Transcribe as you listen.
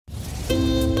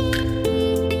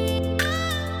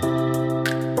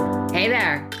Hey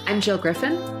there, I'm Jill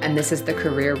Griffin, and this is the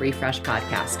Career Refresh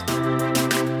Podcast.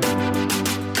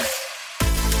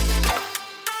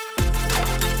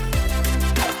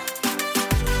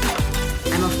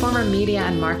 I'm a former media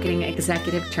and marketing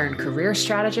executive turned career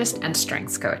strategist and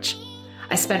strengths coach.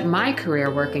 I spent my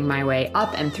career working my way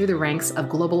up and through the ranks of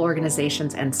global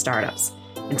organizations and startups.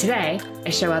 And today,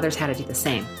 I show others how to do the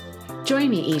same.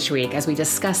 Join me each week as we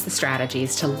discuss the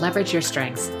strategies to leverage your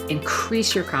strengths,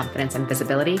 increase your confidence and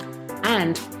visibility,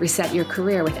 and reset your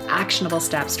career with actionable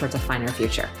steps towards a finer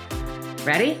future.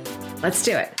 Ready? Let's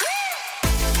do it.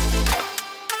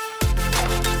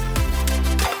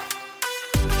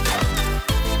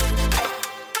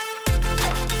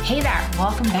 Hey there,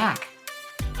 welcome back.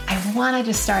 I wanted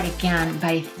to start again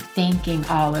by thanking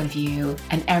all of you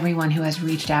and everyone who has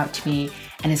reached out to me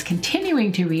and is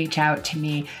continuing to reach out to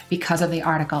me because of the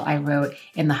article I wrote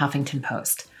in the Huffington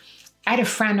Post. I had a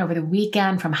friend over the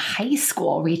weekend from high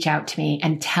school reach out to me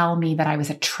and tell me that I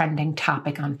was a trending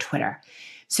topic on Twitter.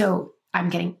 So I'm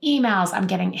getting emails, I'm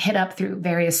getting hit up through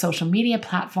various social media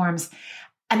platforms,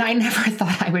 and I never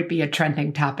thought I would be a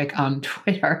trending topic on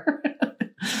Twitter.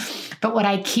 But what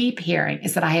I keep hearing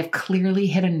is that I have clearly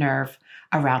hit a nerve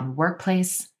around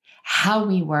workplace, how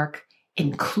we work,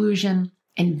 inclusion,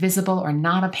 invisible or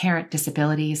non-apparent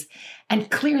disabilities, and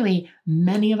clearly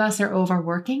many of us are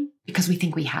overworking because we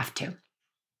think we have to.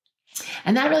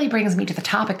 And that really brings me to the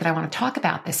topic that I want to talk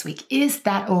about this week, is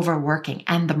that overworking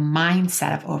and the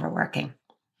mindset of overworking.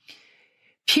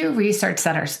 Pew Research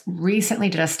Centers recently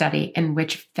did a study in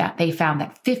which they found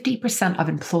that 50% of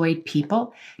employed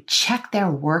people check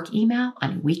their work email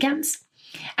on weekends,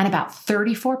 and about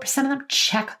 34% of them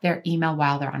check their email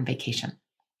while they're on vacation.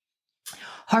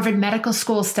 Harvard Medical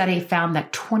School study found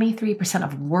that 23%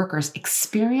 of workers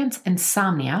experience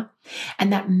insomnia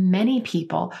and that many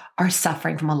people are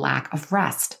suffering from a lack of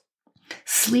rest.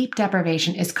 Sleep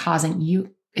deprivation is costing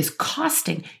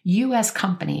U.S.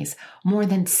 companies more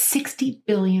than $60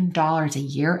 billion a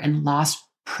year in lost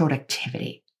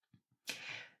productivity.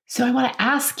 So I want to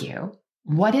ask you,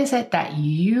 what is it that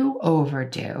you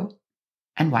overdo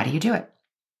and why do you do it?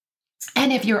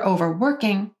 And if you're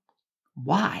overworking,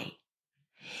 why?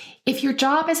 If your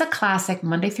job is a classic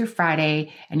Monday through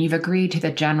Friday and you've agreed to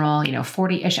the general,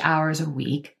 40-ish hours a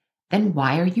week, then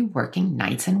why are you working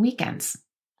nights and weekends?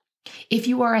 If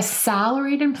you are a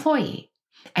salaried employee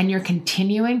and you're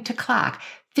continuing to clock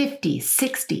 50,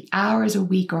 60 hours a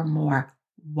week or more,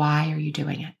 why are you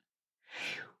doing it?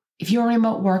 If you're a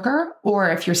remote worker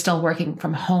or if you're still working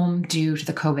from home due to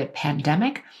the COVID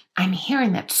pandemic, I'm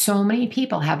hearing that so many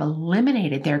people have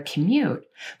eliminated their commute,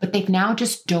 but they've now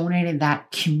just donated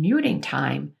that commuting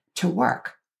time to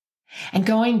work. And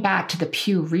going back to the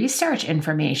Pew Research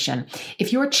information,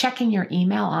 if you're checking your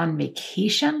email on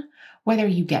vacation, whether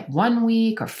you get 1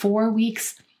 week or 4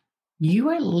 weeks, you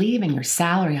are leaving your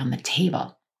salary on the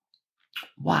table.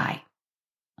 Why?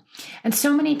 And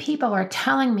so many people are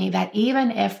telling me that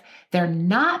even if they're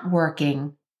not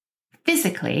working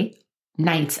physically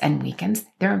nights and weekends,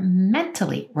 they're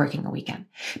mentally working a weekend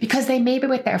because they may be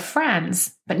with their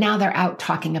friends, but now they're out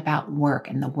talking about work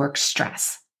and the work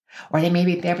stress. Or they may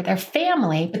be there with their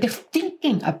family, but they're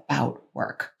thinking about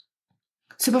work.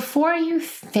 So before you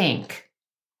think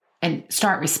and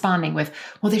start responding with,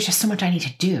 well, there's just so much I need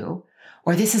to do,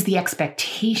 or this is the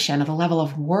expectation of the level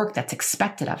of work that's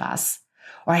expected of us,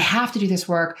 or I have to do this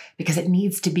work because it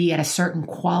needs to be at a certain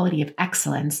quality of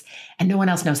excellence and no one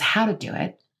else knows how to do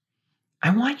it, I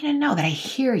want you to know that I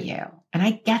hear you and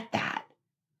I get that.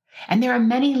 And there are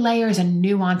many layers and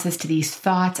nuances to these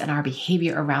thoughts and our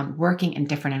behavior around working in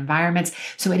different environments,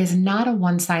 so it is not a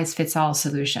one-size-fits-all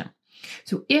solution.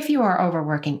 So if you are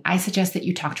overworking, I suggest that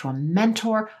you talk to a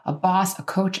mentor, a boss, a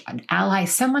coach, an ally,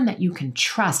 someone that you can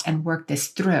trust and work this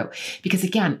through. Because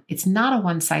again, it's not a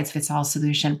one-size-fits-all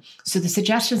solution. So the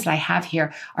suggestions that I have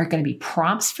here are going to be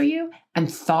prompts for you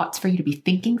and thoughts for you to be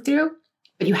thinking through,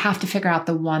 but you have to figure out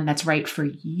the one that's right for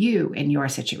you in your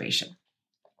situation.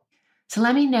 So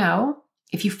let me know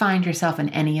if you find yourself in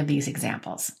any of these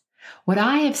examples. What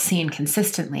I have seen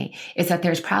consistently is that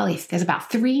there's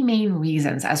about 3 main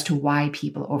reasons as to why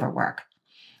people overwork.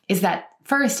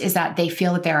 First is that they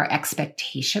feel that there are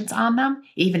expectations on them,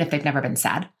 even if they've never been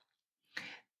said.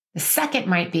 The second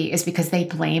might be is because they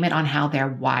blame it on how they're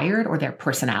wired or their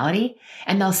personality.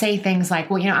 And they'll say things like,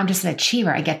 well, I'm just an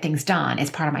achiever. I get things done. It's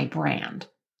part of my brand.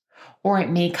 Or it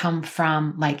may come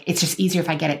from it's just easier if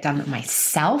I get it done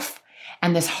myself.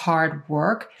 And this hard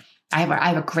work, I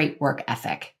have a great work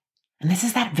ethic. And this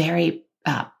is that very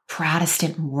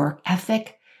Protestant work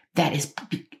ethic that is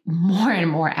more and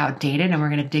more outdated. And we're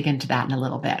going to dig into that in a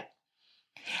little bit.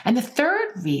 And the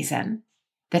third reason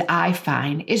that I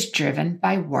find is driven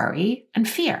by worry and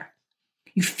fear.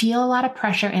 You feel a lot of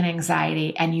pressure and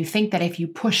anxiety, and you think that if you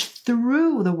push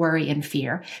through the worry and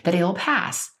fear, that it'll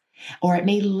pass, or it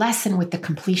may lessen with the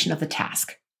completion of the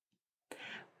task.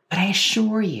 But I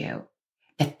assure you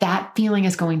that that feeling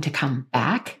is going to come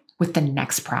back with the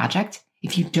next project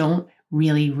if you don't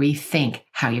really rethink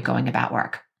how you're going about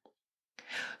work.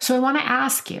 So I want to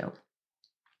ask you,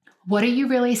 what are you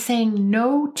really saying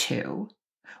no to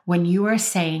when you are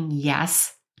saying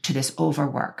yes to this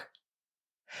overwork?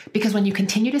 Because when you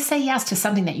continue to say yes to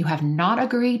something that you have not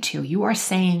agreed to, you are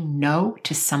saying no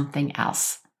to something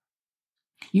else.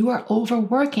 You are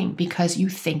overworking because you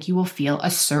think you will feel a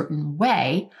certain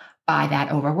way by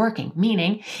that overworking.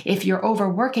 Meaning, if you're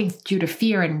overworking due to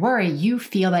fear and worry, you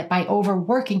feel that by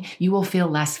overworking, you will feel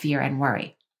less fear and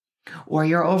worry. Or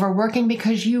you're overworking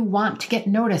because you want to get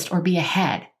noticed or be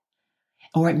ahead.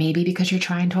 Or it may be because you're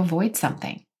trying to avoid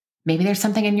something. Maybe there's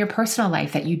something in your personal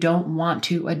life that you don't want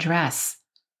to address.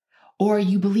 Or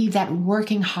you believe that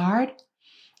working hard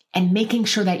and making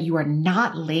sure that you are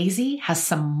not lazy has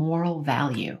some moral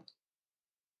value.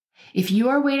 If you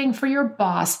are waiting for your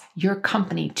boss, your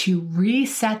company to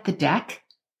reset the deck,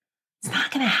 it's not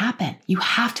going to happen. You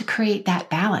have to create that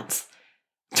balance.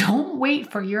 Don't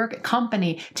wait for your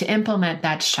company to implement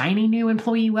that shiny new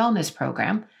employee wellness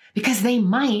program, because they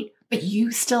might, but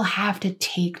you still have to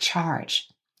take charge.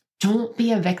 Don't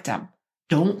be a victim.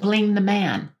 Don't blame the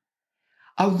man.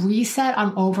 A reset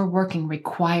on overworking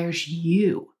requires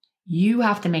you. You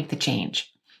have to make the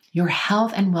change. Your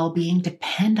health and well-being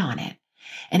depend on it.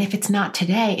 And if it's not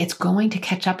today, it's going to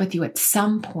catch up with you at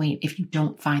some point if you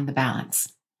don't find the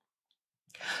balance.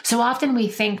 So often we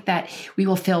think that we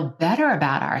will feel better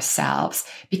about ourselves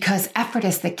because effort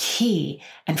is the key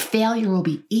and failure will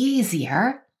be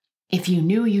easier if you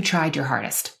knew you tried your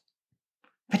hardest.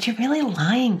 But you're really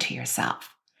lying to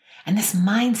yourself. And this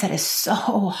mindset is so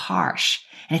harsh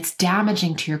and it's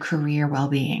damaging to your career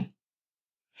well-being.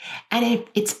 And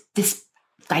it's this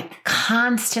like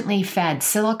constantly fed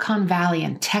Silicon Valley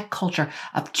and tech culture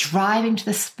of driving to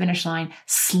the finish line,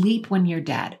 sleep when you're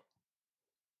dead.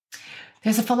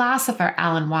 There's a philosopher,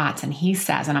 Alan Watts, and he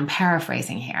says, and I'm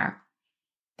paraphrasing here,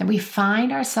 that we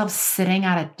find ourselves sitting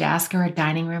at a desk or a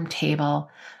dining room table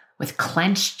with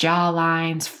clenched jaw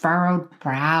lines, furrowed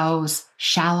brows,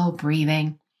 shallow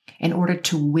breathing, in order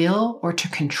to will or to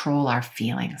control our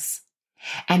feelings.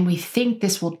 And we think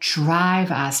this will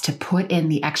drive us to put in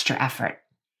the extra effort.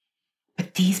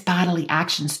 But these bodily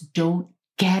actions don't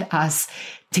get us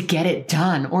to get it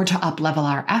done or to up-level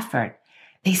our effort.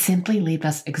 They simply leave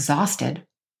us exhausted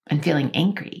and feeling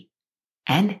angry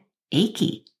and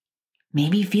achy.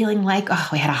 Maybe feeling like, oh,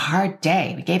 we had a hard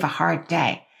day. We gave a hard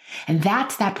day. And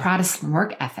that's that Protestant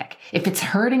work ethic. If it's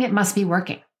hurting, it must be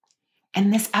working.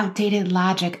 And this outdated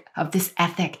logic of this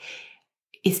ethic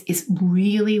is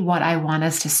really what I want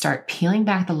us to start peeling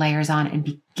back the layers on and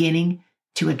beginning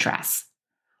to address.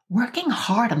 Working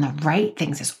hard on the right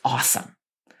things is awesome.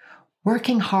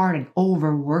 Working hard and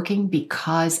overworking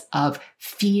because of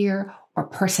fear or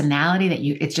personality that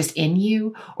it's just in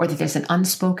you, or that there's an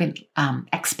unspoken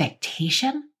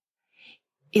expectation,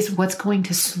 is what's going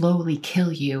to slowly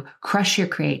kill you, crush your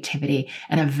creativity,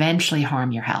 and eventually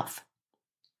harm your health.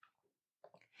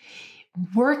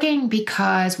 Working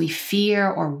because we fear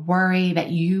or worry that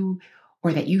you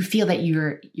feel that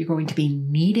you're going to be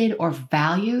needed or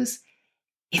values,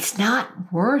 it's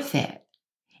not worth it.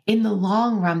 In the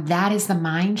long run, that is the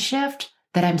mind shift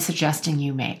that I'm suggesting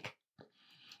you make.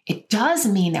 It does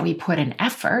mean that we put in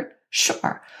effort,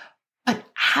 sure, but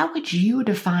how would you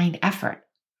define effort?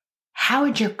 How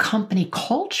would your company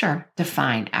culture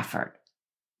define effort?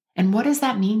 And what does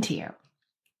that mean to you?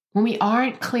 When we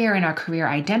aren't clear in our career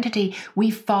identity, we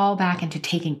fall back into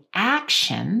taking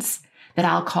actions that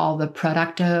I'll call the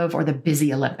productive or the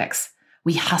busy Olympics.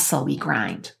 We hustle, we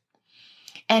grind.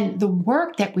 And the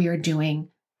work that we are doing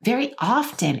very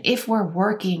often, if we're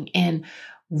working in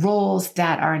roles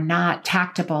that are not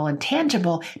tactable and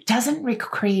tangible, doesn't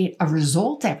create a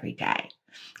result every day.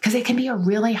 Because it can be a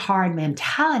really hard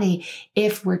mentality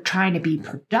if we're trying to be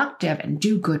productive and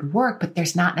do good work, but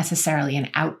there's not necessarily an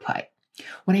output.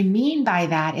 What I mean by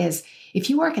that is if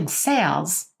you work in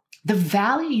sales, the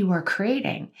value you are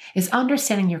creating is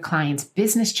understanding your client's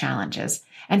business challenges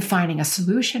and finding a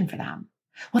solution for them.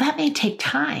 Well, that may take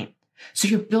time. So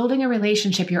you're building a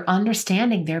relationship, you're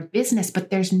understanding their business, but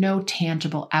there's no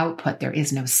tangible output. There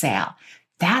is no sale.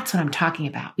 That's what I'm talking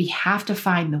about. We have to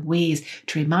find the ways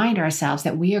to remind ourselves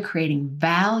that we are creating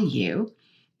value,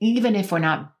 even if we're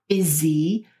not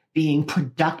busy being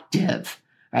productive,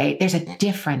 right? There's a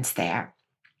difference there.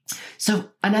 So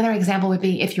another example would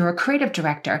be if you're a creative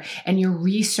director and you're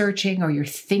researching or you're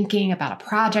thinking about a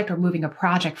project or moving a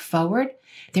project forward,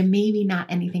 there may be not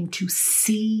anything to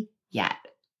see yet.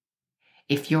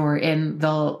 If you're in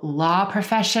the law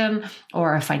profession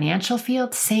or a financial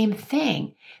field, same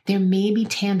thing. There may be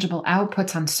tangible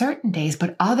outputs on certain days,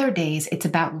 but other days it's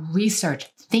about research,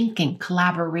 thinking,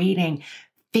 collaborating,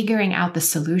 figuring out the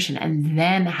solution, and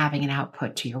then having an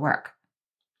output to your work.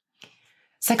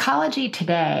 Psychology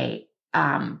Today,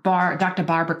 Dr.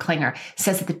 Barbara Klinger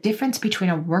says that the difference between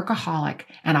a workaholic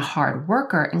and a hard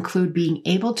worker include being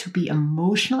able to be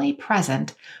emotionally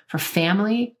present for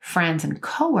family, friends, and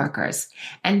coworkers,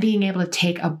 and being able to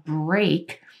take a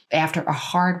break after a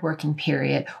hard working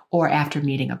period or after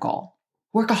meeting a goal.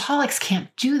 Workaholics can't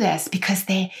do this because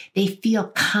they feel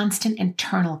constant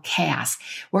internal chaos.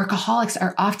 Workaholics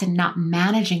are often not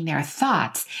managing their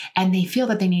thoughts, and they feel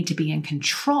that they need to be in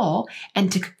control, and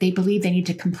they believe they need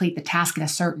to complete the task in a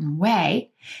certain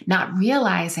way, not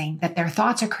realizing that their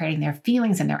thoughts are creating their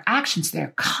feelings and their actions.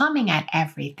 They're coming at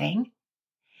everything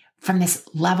from this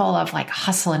level of like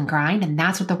hustle and grind, and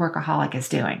that's what the workaholic is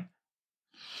doing.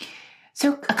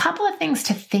 So a couple of things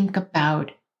to think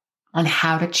about on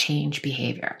how to change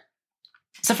behavior.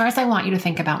 So first, I want you to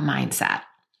think about mindset.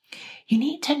 You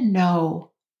need to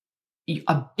know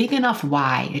a big enough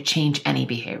why to change any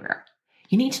behavior.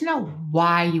 You need to know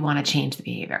why you want to change the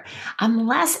behavior. I'm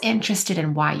less interested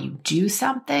in why you do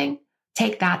something.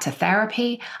 Take that to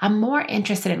therapy. I'm more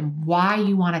interested in why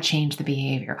you want to change the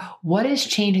behavior. What is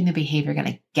changing the behavior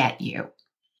going to get you?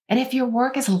 And if your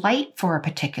work is light for a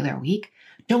particular week,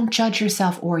 don't judge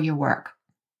yourself or your work.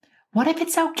 What if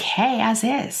it's okay as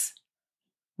is?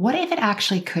 What if it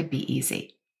actually could be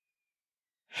easy?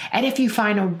 And if you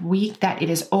find a week that it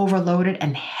is overloaded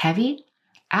and heavy,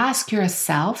 ask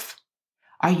yourself,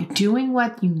 are you doing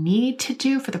what you need to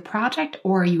do for the project,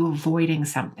 or are you avoiding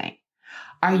something?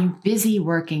 Are you busy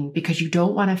working because you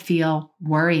don't want to feel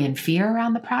worry and fear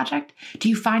around the project? Do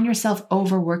you find yourself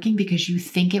overworking because you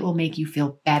think it will make you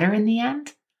feel better in the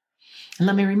end? And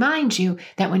let me remind you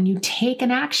that when you take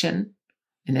an action,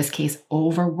 in this case,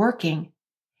 overworking,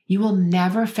 you will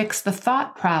never fix the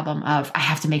thought problem of, I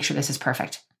have to make sure this is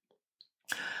perfect.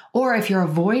 Or if you're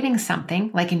avoiding something,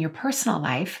 like in your personal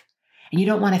life, and you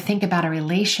don't want to think about a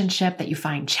relationship that you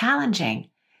find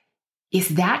challenging, is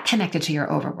that connected to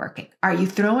your overworking? Are you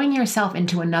throwing yourself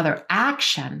into another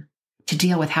action to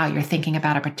deal with how you're thinking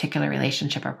about a particular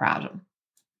relationship or problem?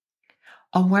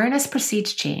 Awareness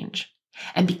precedes change.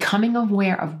 And becoming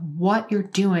aware of what you're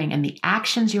doing and the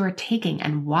actions you are taking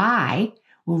and why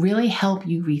will really help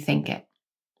you rethink it.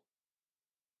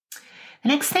 The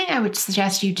next thing I would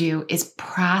suggest you do is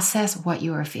process what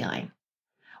you are feeling.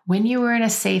 When you are in a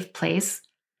safe place,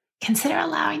 consider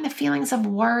allowing the feelings of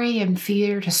worry and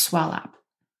fear to swell up.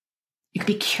 You can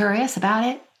be curious about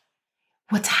it.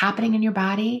 What's happening in your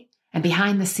body and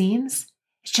behind the scenes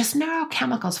is just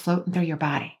neurochemicals floating through your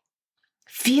body.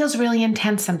 Feels really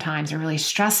intense sometimes, or really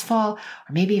stressful, or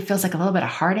maybe it feels like a little bit of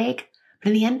heartache. But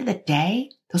in the end of the day,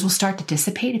 those will start to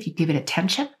dissipate if you give it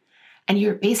attention. And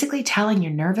you're basically telling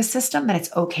your nervous system that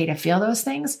it's okay to feel those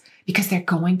things because they're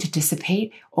going to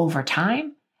dissipate over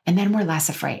time. And then we're less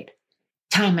afraid.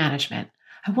 Time management.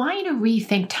 I want you to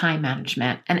rethink time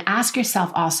management and ask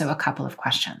yourself also a couple of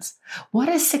questions. What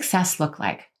does success look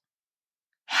like?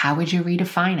 How would you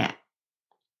redefine it?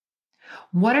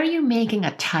 What are you making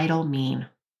a title mean?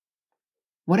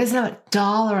 What does a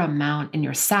dollar amount in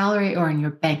your salary or in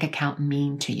your bank account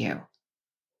mean to you?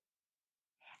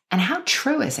 And how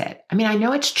true is it? I mean, I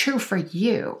know it's true for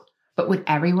you, but would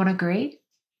everyone agree?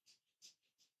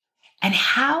 And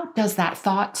how does that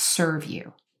thought serve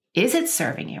you? Is it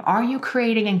serving you? Are you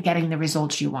creating and getting the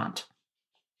results you want?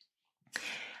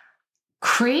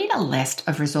 Create a list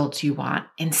of results you want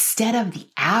instead of the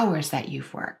hours that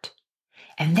you've worked.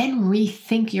 And then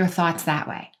rethink your thoughts that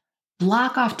way.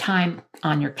 Block off time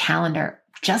on your calendar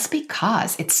just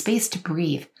because it's space to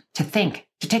breathe, to think,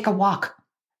 to take a walk.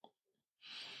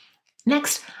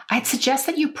 Next, I'd suggest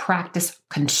that you practice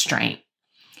constraint.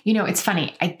 You know, it's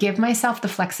funny. I give myself the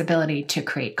flexibility to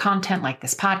create content like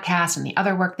this podcast and the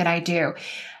other work that I do.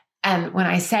 And when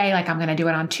I say like I'm going to do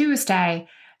it on Tuesday,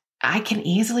 I can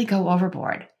easily go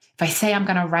overboard. If I say I'm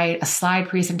going to write a slide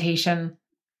presentation,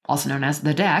 also known as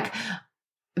the deck,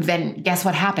 then guess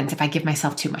what happens if I give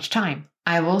myself too much time?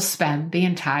 I will spend the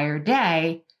entire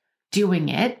day doing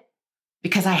it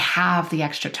because I have the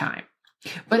extra time.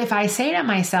 But if I say to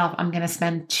myself, I'm going to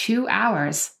spend 2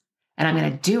 hours and I'm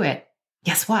going to do it,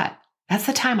 guess what? That's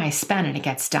the time I spend and it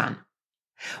gets done.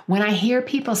 When I hear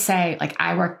people say, like,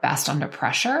 I work best under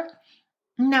pressure,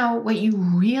 no, what you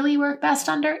really work best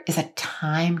under is a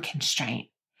time constraint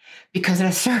because at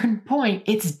a certain point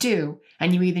it's due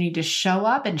and you either need to show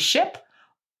up and ship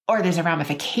or there's a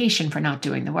ramification for not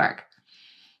doing the work.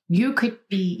 You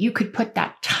could put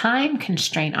that time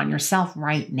constraint on yourself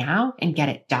right now and get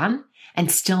it done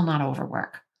and still not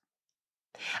overwork.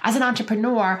 As an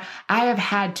entrepreneur, I have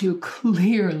had to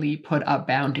clearly put up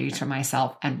boundaries for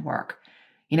myself and work.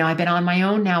 I've been on my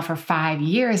own now for 5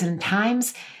 years, and at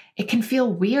times it can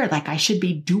feel weird, like I should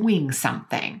be doing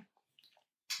something.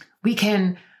 I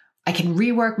can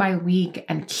rework my week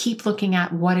and keep looking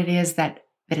at what it is that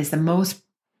is the most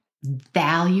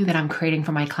value that I'm creating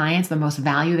for my clients, the most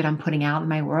value that I'm putting out in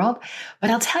my world. But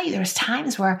I'll tell you, there's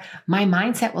times where my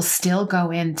mindset will still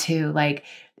go into like,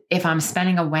 if I'm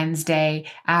spending a Wednesday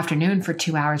afternoon for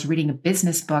 2 hours reading a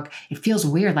business book, it feels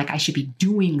weird. Like I should be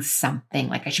doing something,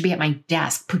 like I should be at my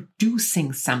desk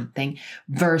producing something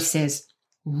versus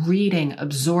reading,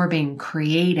 absorbing,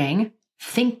 creating,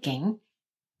 thinking,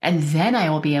 and then I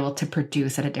will be able to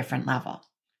produce at a different level.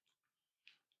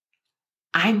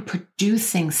 I'm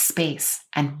producing space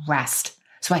and rest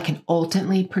so I can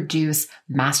ultimately produce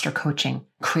master coaching,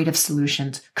 creative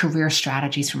solutions, career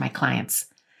strategies for my clients.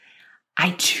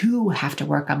 I too have to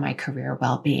work on my career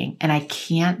well-being, and I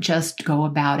can't just go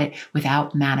about it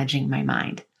without managing my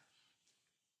mind.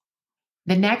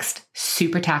 The next,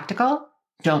 super tactical,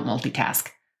 don't multitask.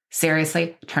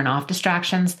 Seriously, turn off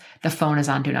distractions. The phone is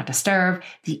on Do Not Disturb.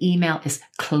 The email is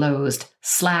closed.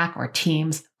 Slack or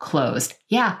Teams, closed.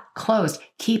 Yeah, closed.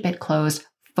 Keep it closed.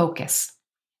 Focus.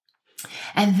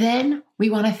 And then we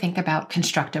want to think about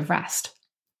constructive rest.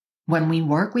 When we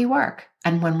work, we work.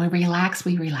 And when we relax,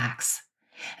 we relax.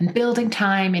 And building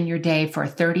time in your day for a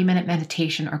 30-minute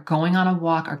meditation or going on a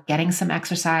walk or getting some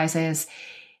exercises,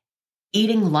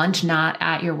 eating lunch not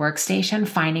at your workstation,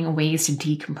 finding ways to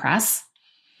decompress.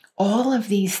 All of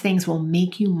these things will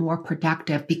make you more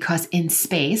productive because in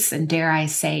space, and dare I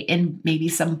say, in maybe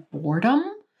some boredom,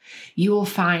 you will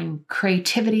find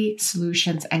creativity,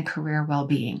 solutions, and career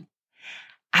well-being.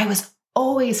 I was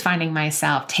always finding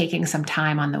myself taking some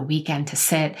time on the weekend to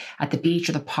sit at the beach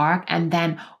or the park and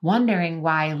then wondering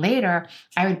why later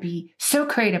I would be so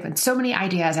creative and so many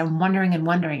ideas and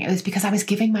wondering. It was because I was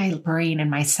giving my brain and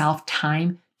myself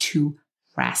time to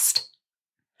rest.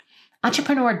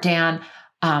 Entrepreneur Dan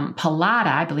Pallotta,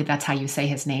 I believe that's how you say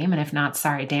his name, and if not,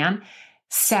 sorry, Dan,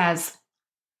 says,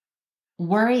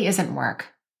 worry isn't work.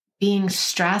 Being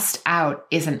stressed out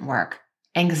isn't work.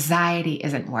 Anxiety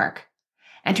isn't work.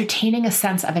 Entertaining a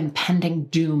sense of impending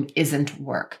doom isn't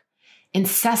work.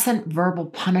 Incessant verbal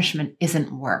punishment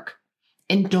isn't work.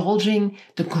 Indulging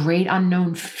the great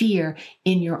unknown fear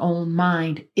in your own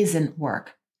mind isn't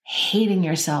work. Hating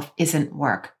yourself isn't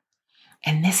work.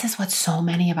 And this is what so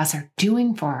many of us are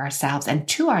doing for ourselves and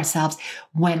to ourselves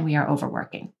when we are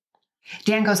overworking.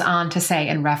 Dan goes on to say,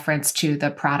 in reference to the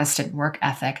Protestant work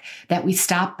ethic, that we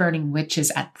stopped burning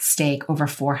witches at the stake over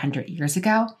 400 years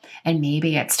ago, and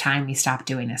maybe it's time we stop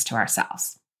doing this to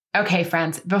ourselves. Okay,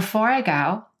 friends, before I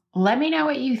go, let me know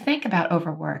what you think about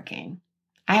overworking.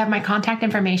 I have my contact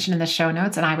information in the show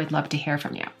notes, and I would love to hear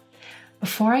from you.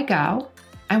 Before I go,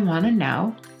 I want to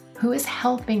know who is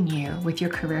helping you with your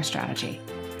career strategy.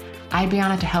 I'd be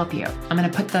honored to help you. I'm going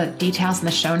to put the details in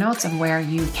the show notes of where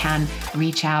you can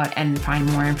reach out and find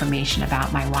more information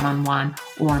about my one-on-one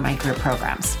or my group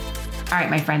programs. All right,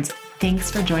 my friends,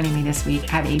 thanks for joining me this week.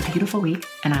 Have a beautiful week,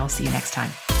 and I will see you next time.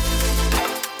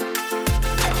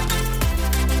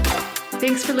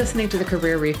 Thanks for listening to the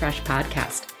Career Refresh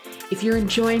podcast. If you're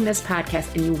enjoying this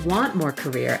podcast and you want more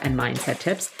career and mindset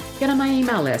tips, get on my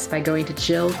email list by going to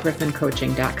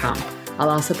jillgriffincoaching.com. I'll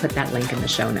also put that link in the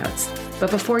show notes. But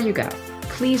before you go,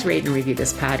 please rate and review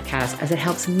this podcast as it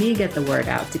helps me get the word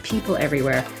out to people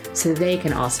everywhere so they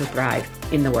can also thrive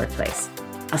in the workplace.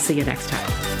 I'll see you next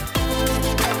time.